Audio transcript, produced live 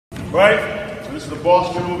right? So this is the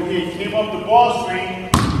ball screen over here. He came up the ball screen,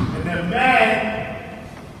 and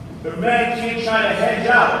the man can't try to hedge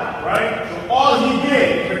out, right? So all he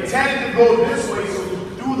did, pretended to go this way, so he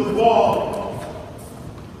threw the ball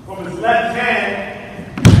from his left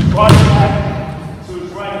hand, brought it back to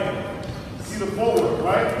his right hand. See the forward,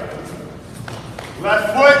 right?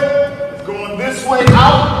 Left foot is going this way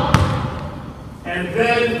out, and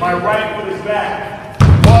then my right foot is back.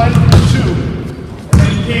 1, 2. And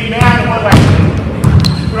then he came down and went like,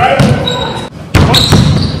 right?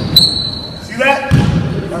 See that?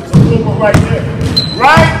 That's a movement right there.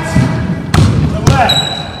 Right to left.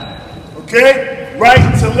 Okay?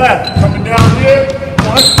 Right to left. Coming down here.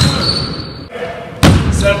 1.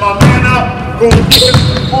 Set my man up. Go here.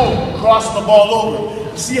 Boom. Crossing the ball over.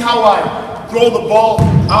 You see how I throw the ball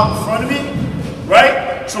out in front of me?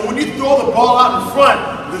 Right? So when you throw the ball out in front,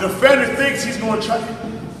 the defender thinks he's going to try.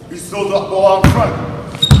 He throws the ball out in front.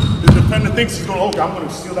 The defender thinks he's going to, okay, I'm going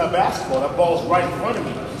to steal that basketball. That ball's right in front of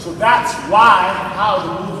me. So that's why, how the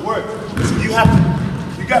move works. So you got to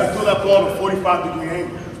throw that ball at a 45-degree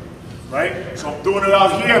angle, right? So I'm throwing it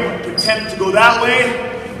out here, I'm pretending to go that way,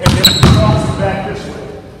 and then cross it back this way,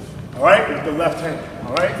 all right? With the left hand,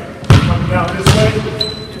 all right? Coming down this way,